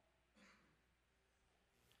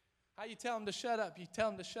 How you tell them to shut up? You tell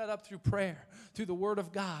them to shut up through prayer, through the Word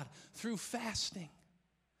of God, through fasting.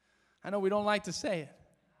 I know we don't like to say it,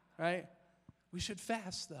 right? We should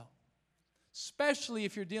fast, though, especially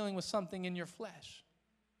if you're dealing with something in your flesh,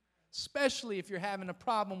 especially if you're having a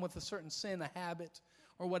problem with a certain sin, a habit,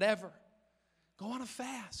 or whatever. Go on a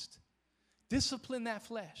fast. Discipline that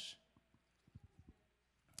flesh.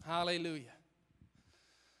 Hallelujah.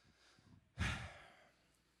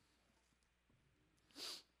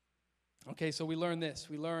 Okay, so we learn this.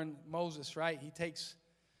 We learn Moses, right? He takes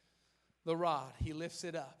the rod. He lifts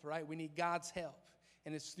it up, right? We need God's help.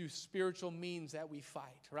 And it's through spiritual means that we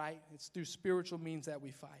fight, right? It's through spiritual means that we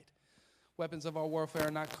fight. Weapons of our warfare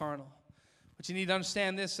are not carnal. But you need to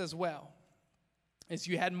understand this as well. Is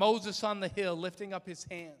you had Moses on the hill lifting up his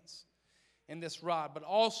hands in this rod. But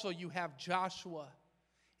also you have Joshua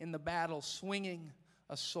in the battle swinging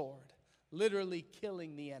a sword. Literally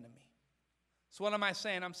killing the enemy. So what am I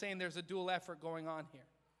saying? I'm saying there's a dual effort going on here.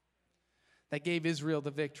 That gave Israel the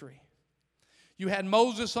victory. You had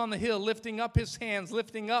Moses on the hill lifting up his hands,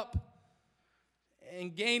 lifting up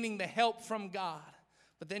and gaining the help from God.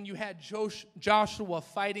 But then you had Joshua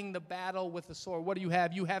fighting the battle with the sword. What do you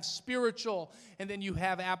have? You have spiritual, and then you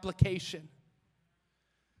have application.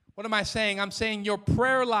 What am I saying? I'm saying your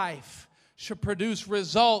prayer life should produce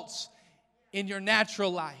results in your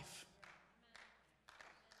natural life.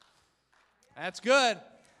 That's good.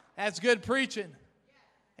 That's good preaching.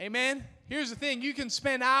 Amen. Here's the thing. You can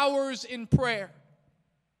spend hours in prayer.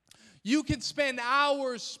 You can spend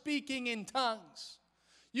hours speaking in tongues.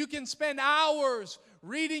 You can spend hours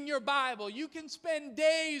reading your Bible. You can spend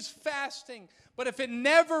days fasting. But if it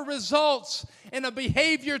never results in a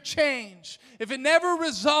behavior change, if it never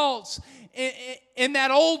results in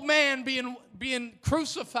that old man being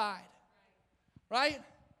crucified, right?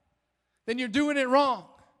 Then you're doing it wrong.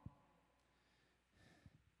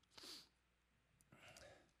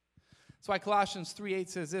 That's why Colossians 3:8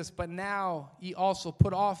 says this, but now ye also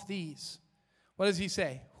put off these. What does he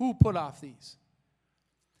say? Who put off these?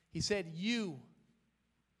 He said, you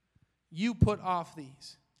put off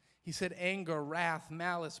these. He said, anger, wrath,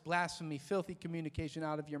 malice, blasphemy, filthy communication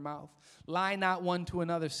out of your mouth. Lie not one to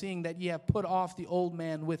another, seeing that ye have put off the old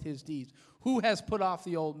man with his deeds. Who has put off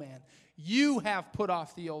the old man? You have put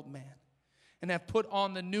off the old man, and have put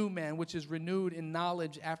on the new man, which is renewed in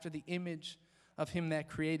knowledge after the image of him that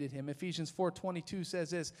created him. Ephesians 4:22 says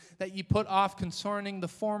this, that ye put off concerning the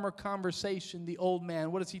former conversation the old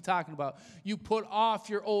man. What is he talking about? You put off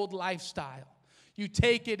your old lifestyle. You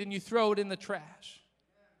take it and you throw it in the trash.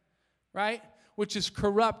 Right? Which is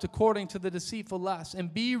corrupt according to the deceitful lust.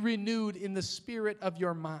 And be renewed in the spirit of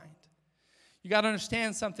your mind. You got to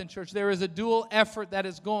understand something, church. There is a dual effort that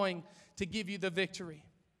is going to give you the victory.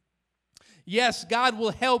 Yes, God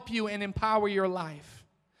will help you and empower your life.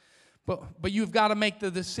 But you've got to make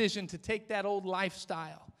the decision to take that old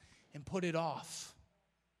lifestyle and put it off.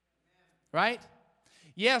 Right?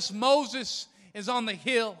 Yes, Moses is on the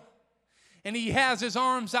hill. And he has his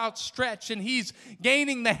arms outstretched. And he's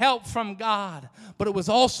gaining the help from God. But it was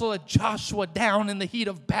also a Joshua down in the heat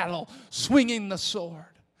of battle, swinging the sword.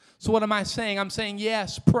 So what am I saying? I'm saying,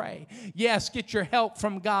 yes, pray. Yes, get your help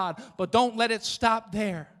from God. But don't let it stop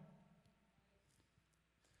there.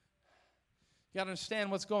 You got to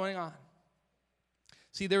understand what's going on.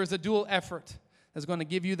 See, there is a dual effort that's going to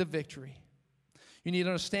give you the victory. You need to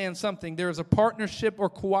understand something. There is a partnership or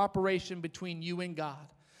cooperation between you and God.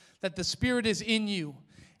 That the Spirit is in you,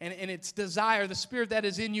 and its desire, the Spirit that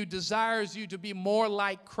is in you desires you to be more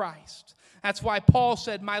like Christ. That's why Paul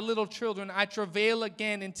said, my little children, I travail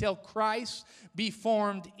again until Christ be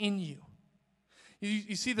formed in you.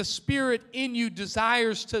 You see, the Spirit in you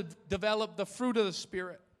desires to develop the fruit of the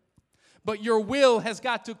Spirit. But your will has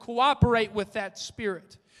got to cooperate with that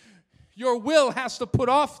Spirit. Your will has to put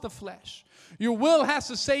off the flesh. Your will has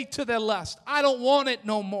to say to the lust, I don't want it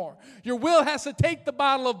no more. Your will has to take the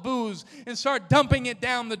bottle of booze and start dumping it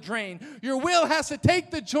down the drain. Your will has to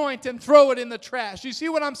take the joint and throw it in the trash. You see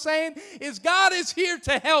what I'm saying? Is God is here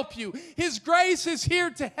to help you. His grace is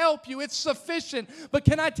here to help you. It's sufficient. But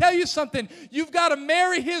can I tell you something? You've got to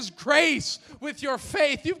marry His grace with your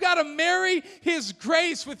faith. You've got to marry His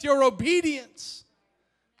grace with your obedience.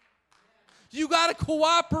 You got to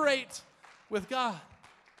cooperate with God.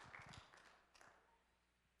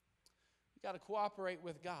 You got to cooperate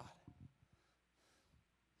with God.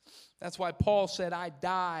 That's why Paul said, I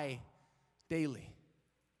die daily.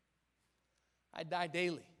 I die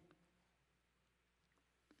daily.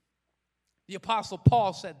 The Apostle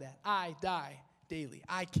Paul said that. I die daily.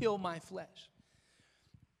 I kill my flesh.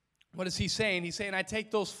 What is he saying? He's saying, I take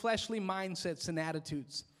those fleshly mindsets and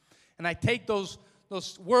attitudes, and I take those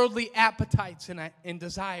worldly appetites and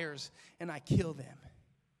desires, and I kill them.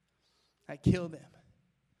 I kill them.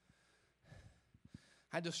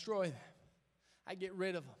 I destroy them. I get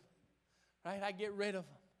rid of them. Right? I get rid of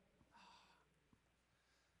them.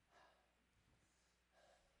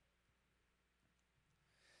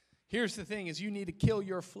 Here's the thing, is you need to kill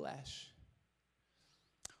your flesh,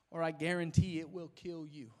 or I guarantee it will kill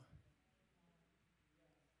you.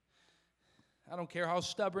 I don't care how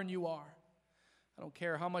stubborn you are. I don't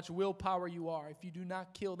care how much willpower you are. If you do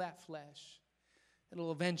not kill that flesh,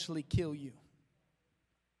 it'll eventually kill you.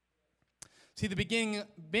 See,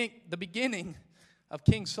 the beginning of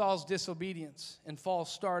King Saul's disobedience and fall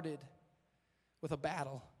started with a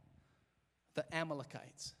battle, the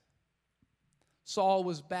Amalekites. Saul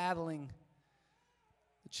was battling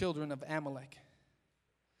the children of Amalek.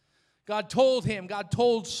 God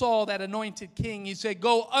told Saul, that anointed king, he said,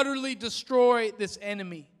 go utterly destroy this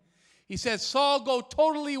enemy. He said, Saul, go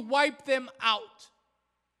totally wipe them out.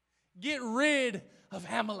 Get rid of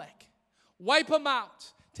Amalek. Wipe them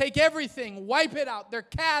out. Take everything, wipe it out. Their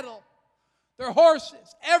cattle, their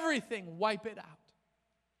horses, everything, wipe it out.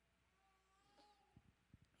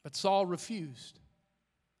 But Saul refused.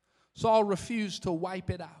 Saul refused to wipe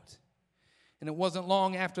it out. And it wasn't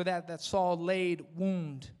long after that Saul laid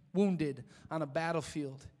wounded on a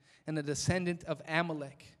battlefield, and a descendant of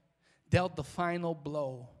Amalek dealt the final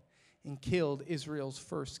blow and killed Israel's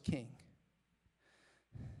first king.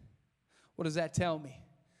 What does that tell me?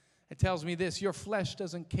 It tells me this: your flesh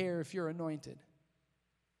doesn't care if you're anointed.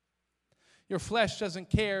 Your flesh doesn't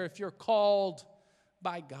care if you're called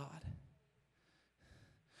by God.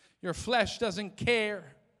 Your flesh doesn't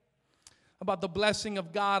care about the blessing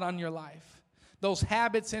of God on your life. Those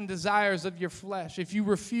habits and desires of your flesh, if you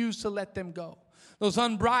refuse to let them go, those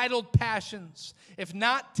unbridled passions, if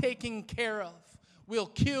not taken care of, will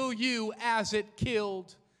kill you as it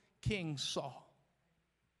killed King Saul.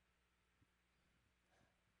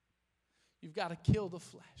 You've got to kill the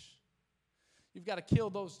flesh. You've got to kill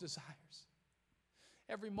those desires.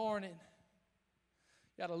 Every morning,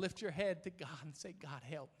 you got to lift your head to God and say, God,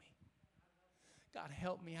 help me. God,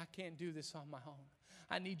 help me. I can't do this on my own.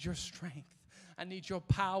 I need your strength. I need your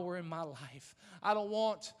power in my life. I don't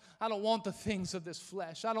want the things of this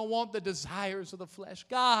flesh. I don't want the desires of the flesh.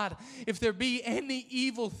 God, if there be any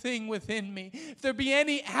evil thing within me, if there be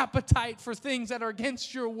any appetite for things that are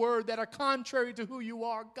against your word, that are contrary to who you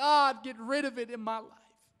are, God, get rid of it in my life.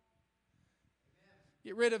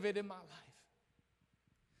 Get rid of it in my life.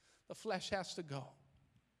 The flesh has to go.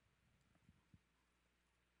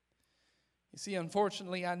 You see,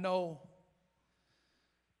 unfortunately, I know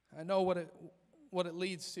what it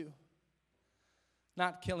leads to.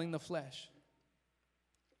 Not killing the flesh.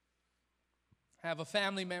 I have a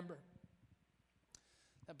family member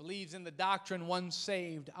that believes in the doctrine, once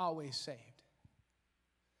saved, always saved.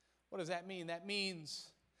 What does that mean? That means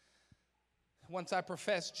once I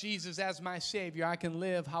profess Jesus as my Savior, I can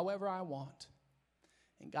live however I want,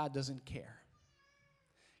 and God doesn't care.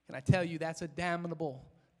 Can I tell you, that's a damnable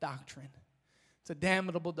doctrine. It's a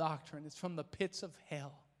damnable doctrine. It's from the pits of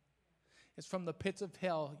hell. It's from the pits of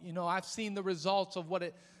hell. You know, I've seen the results of what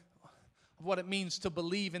it means to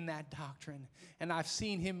believe in that doctrine. And I've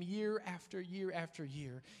seen him year after year after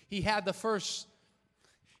year. He had the first.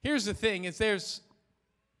 Here's the thing, is there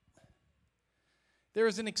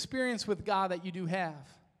is an experience with God that you do have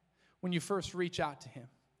when you first reach out to him.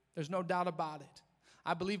 There's no doubt about it.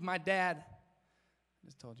 I believe my dad, I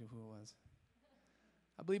just told you who it was.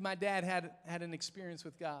 I believe my dad had an experience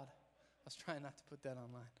with God. I was trying not to put that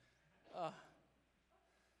online.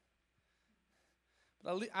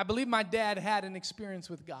 But I believe my dad had an experience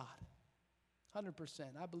with God. 100%.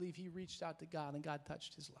 I believe he reached out to God and God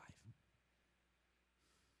touched his life.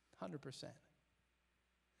 100%.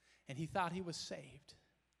 And he thought he was saved.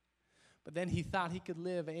 But then he thought he could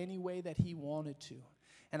live any way that he wanted to.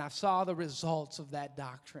 And I saw the results of that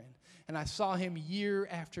doctrine. And I saw him year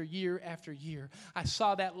after year after year. I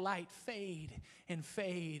saw that light fade and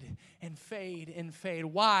fade and fade and fade.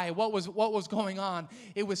 Why? What was going on?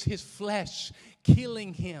 It was his flesh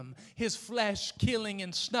killing him. His flesh killing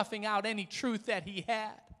and snuffing out any truth that he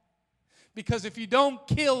had. Because if you don't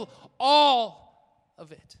kill all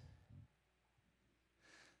of it,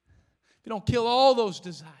 if you don't kill all those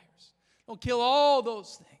desires, don't kill all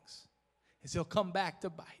those things, is he'll come back to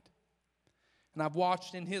bite. And I've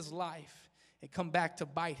watched in his life it come back to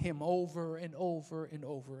bite him over and over and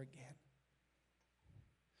over again.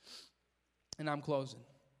 And I'm closing.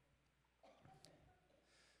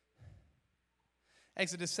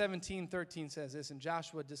 Exodus 17:13 says this, and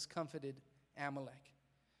Joshua discomfited Amalek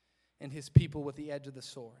and his people with the edge of the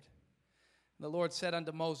sword. And the Lord said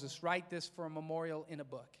unto Moses, write this for a memorial in a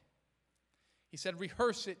book. He said,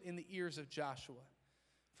 rehearse it in the ears of Joshua.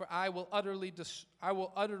 For I will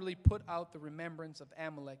utterly put out the remembrance of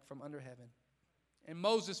Amalek from under heaven. And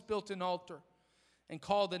Moses built an altar and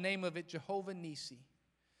called the name of it Jehovah Nissi.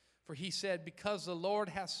 For he said, because the Lord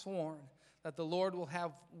has sworn that the Lord will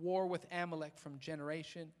have war with Amalek from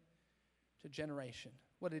generation to generation.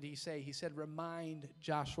 What did he say? He said, remind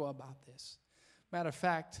Joshua about this. Matter of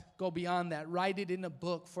fact, go beyond that. Write it in a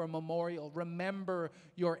book for a memorial. Remember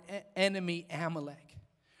your enemy Amalek.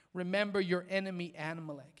 Remember your enemy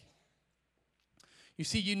Amalek. You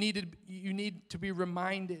see, you need to be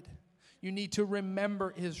reminded. You need to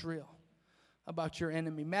remember Israel about your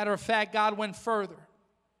enemy. Matter of fact, God went further.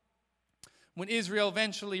 When Israel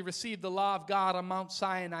eventually received the law of God on Mount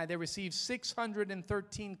Sinai, they received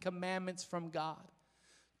 613 commandments from God.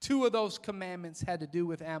 2 of those commandments had to do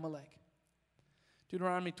with Amalek.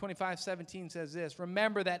 Deuteronomy 25:17 says this,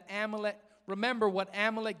 remember what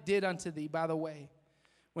Amalek did unto thee, by the way,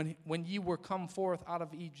 when ye were come forth out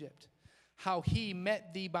of Egypt, how he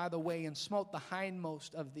met thee by the way and smote the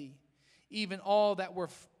hindmost of thee, even all that were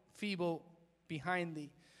feeble behind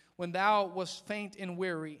thee, when thou wast faint and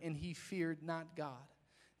weary, and he feared not God.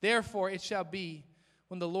 Therefore it shall be,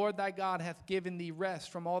 when the Lord thy God hath given thee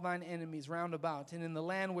rest from all thine enemies round about, and in the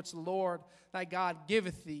land which the Lord thy God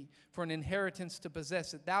giveth thee for an inheritance to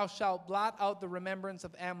possess it, thou shalt blot out the remembrance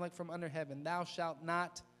of Amalek from under heaven. Thou shalt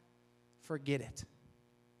not forget it.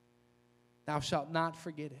 Thou shalt not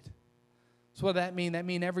forget it. So what does that mean? That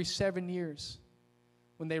means every 7 years,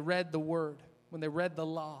 when they read the word, when they read the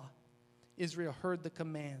law, Israel heard the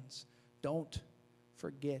commands. Don't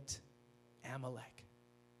forget Amalek.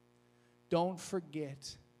 Don't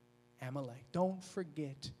forget Amalek. Don't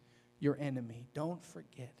forget your enemy. Don't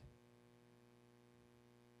forget.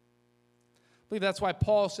 I believe that's why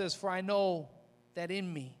Paul says, for I know that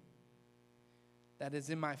in me, that is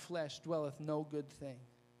in my flesh, dwelleth no good thing.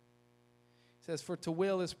 He says, for to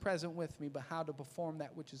will is present with me, but how to perform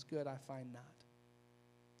that which is good I find not.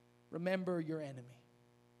 Remember your enemy.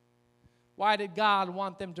 Why did God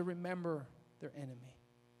want them to remember their enemy?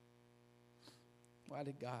 Why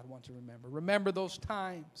did God want to remember? Remember those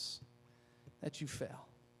times that you fell.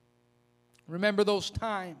 Remember those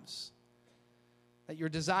times that your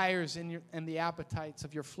desires and the appetites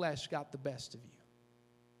of your flesh got the best of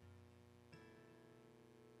you.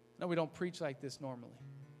 No, we don't preach like this normally.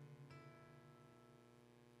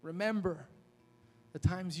 Remember the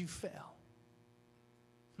times you fell.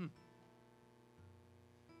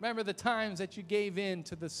 Remember the times that you gave in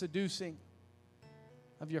to the seducing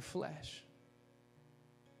of your flesh.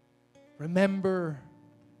 Remember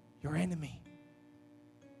your enemy.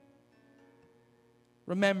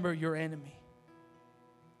 Remember your enemy.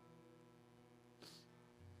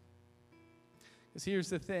 Because here's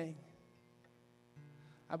the thing.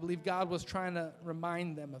 I believe God was trying to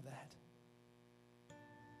remind them of that.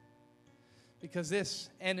 Because this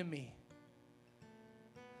enemy,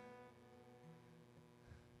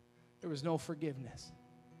 there was no forgiveness.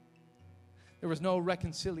 There was no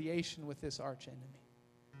reconciliation with this archenemy.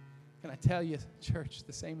 Can I tell you, church,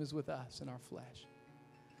 the same is with us in our flesh.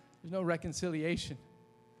 There's no reconciliation.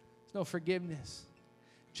 There's no forgiveness.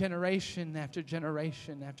 Generation after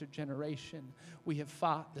generation after generation, we have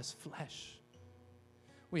fought this flesh.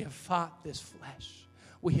 We have fought this flesh.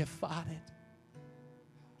 We have fought it.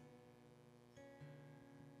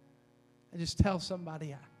 I just tell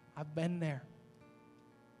somebody, I've been there.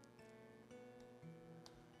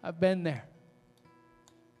 I've been there.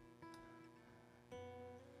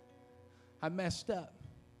 I messed up.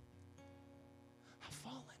 I've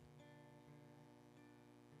fallen.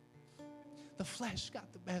 The flesh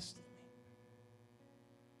got the best of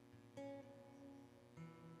me.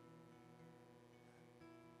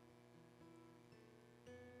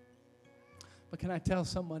 But can I tell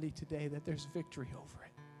somebody today that there's victory over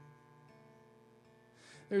it?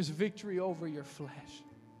 There's victory over your flesh.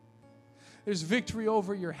 There's victory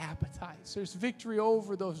over your appetites. There's victory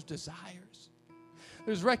over those desires.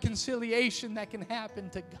 There's reconciliation that can happen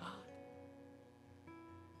to God.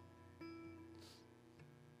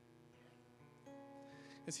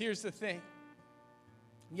 Because here's the thing.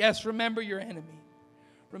 Yes, remember your enemy.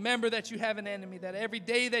 Remember that you have an enemy, that every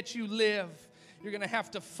day that you live, you're going to have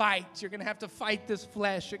to fight. You're going to have to fight this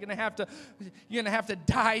flesh. You're going to have to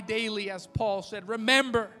die daily, as Paul said.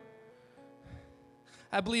 Remember.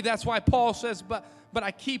 I believe that's why Paul says, but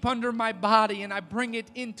I keep under my body and I bring it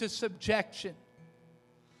into subjection.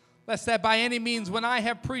 Lest that by any means, when I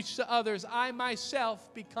have preached to others, I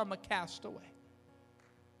myself become a castaway.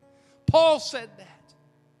 Paul said that.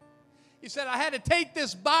 He said, I had to take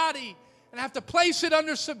this body and I have to place it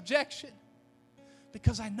under subjection.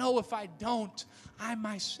 Because I know if I don't, I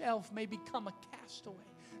myself may become a castaway.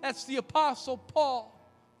 That's the Apostle Paul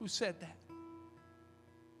who said that.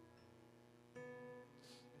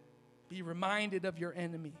 Be reminded of your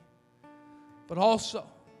enemy. But also,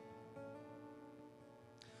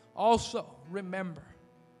 Also, remember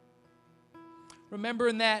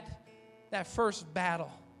in that first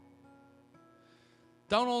battle,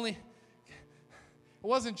 it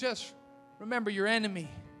wasn't just remember your enemy,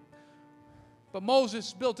 but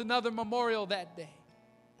Moses built another memorial that day.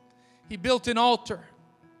 He built an altar,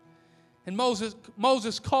 and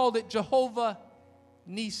Moses called it Jehovah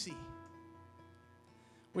Nisi,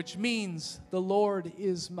 which means the Lord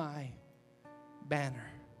is my banner.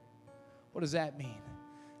 What does that mean?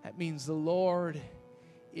 That means the Lord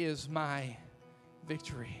is my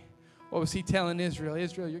victory. What was he telling Israel?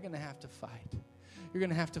 Israel, you're going to have to fight. You're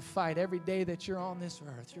going to have to fight every day that you're on this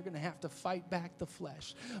earth. You're going to have to fight back the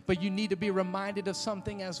flesh. But you need to be reminded of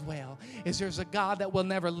something as well, is there's a God that will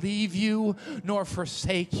never leave you nor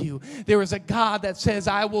forsake you. There is a God that says,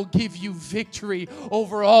 I will give you victory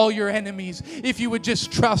over all your enemies if you would just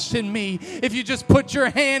trust in me. If you just put your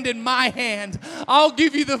hand in my hand, I'll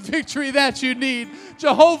give you the victory that you need.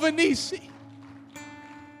 Jehovah Nisi.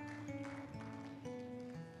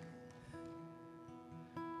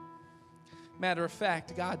 Matter of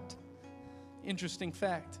fact, interesting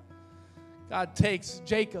fact, God takes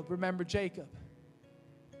Jacob, remember Jacob.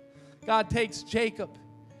 God takes Jacob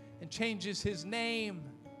and changes his name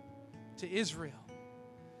to Israel.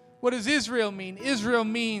 What does Israel mean? Israel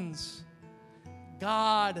means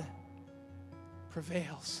God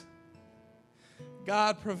prevails.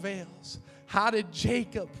 God prevails. How did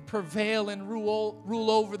Jacob prevail and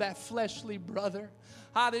rule over that fleshly brother?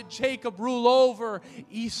 How did Jacob rule over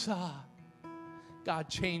Esau? God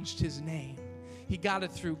changed his name. He got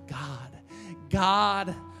it through God.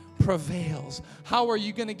 God prevails. How are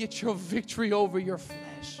you going to get your victory over your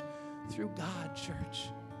flesh? Through God, church.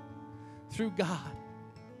 Through God.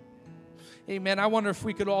 Amen. I wonder if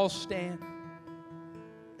we could all stand.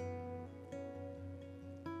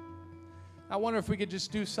 I wonder if we could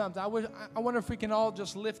just do something. I wonder if we can all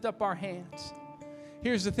just lift up our hands.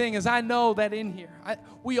 Here's the thing, is I know that in here,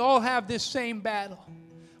 we all have this same battle.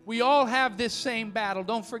 We all have this same battle.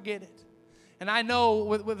 Don't forget it. And I know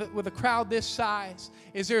with a crowd this size,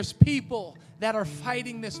 is there's people that are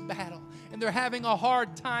fighting this battle, and they're having a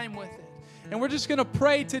hard time with it. And we're just going to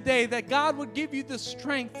pray today that God would give you the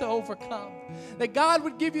strength to overcome, that God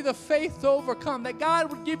would give you the faith to overcome, that God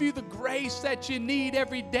would give you the grace that you need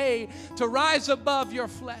every day to rise above your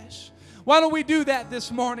flesh. Why don't we do that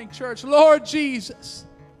this morning, church? Lord Jesus.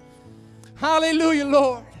 Hallelujah,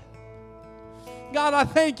 Lord. God, I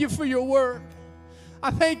thank you for your word.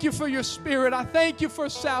 I thank you for your spirit. I thank you for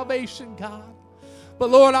salvation, God. But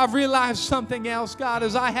Lord, I've realized something else, God,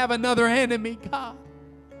 is I have another enemy, God.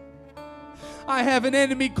 I have an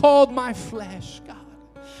enemy called my flesh, God.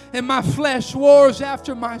 And my flesh wars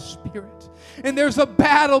after my spirit. And there's a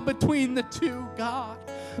battle between the two, God.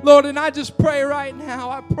 Lord, and I just pray right now,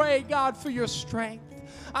 I pray, God, for your strength.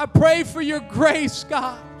 I pray for your grace,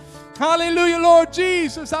 God. Hallelujah, Lord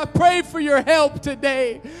Jesus. I pray for your help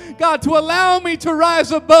today, God, to allow me to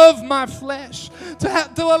rise above my flesh,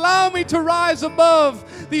 to allow me to rise above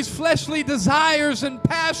these fleshly desires and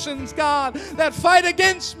passions, God, that fight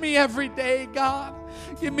against me every day, God.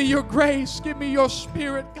 Give me your grace. Give me your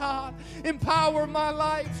spirit, God. Empower my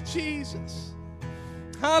life, Jesus.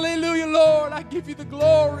 Hallelujah, Lord. I give you the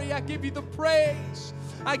glory. I give you the praise.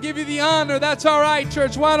 I give you the honor. That's all right,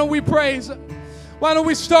 church. Why don't we praise Him? Why don't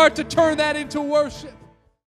we start to turn that into worship?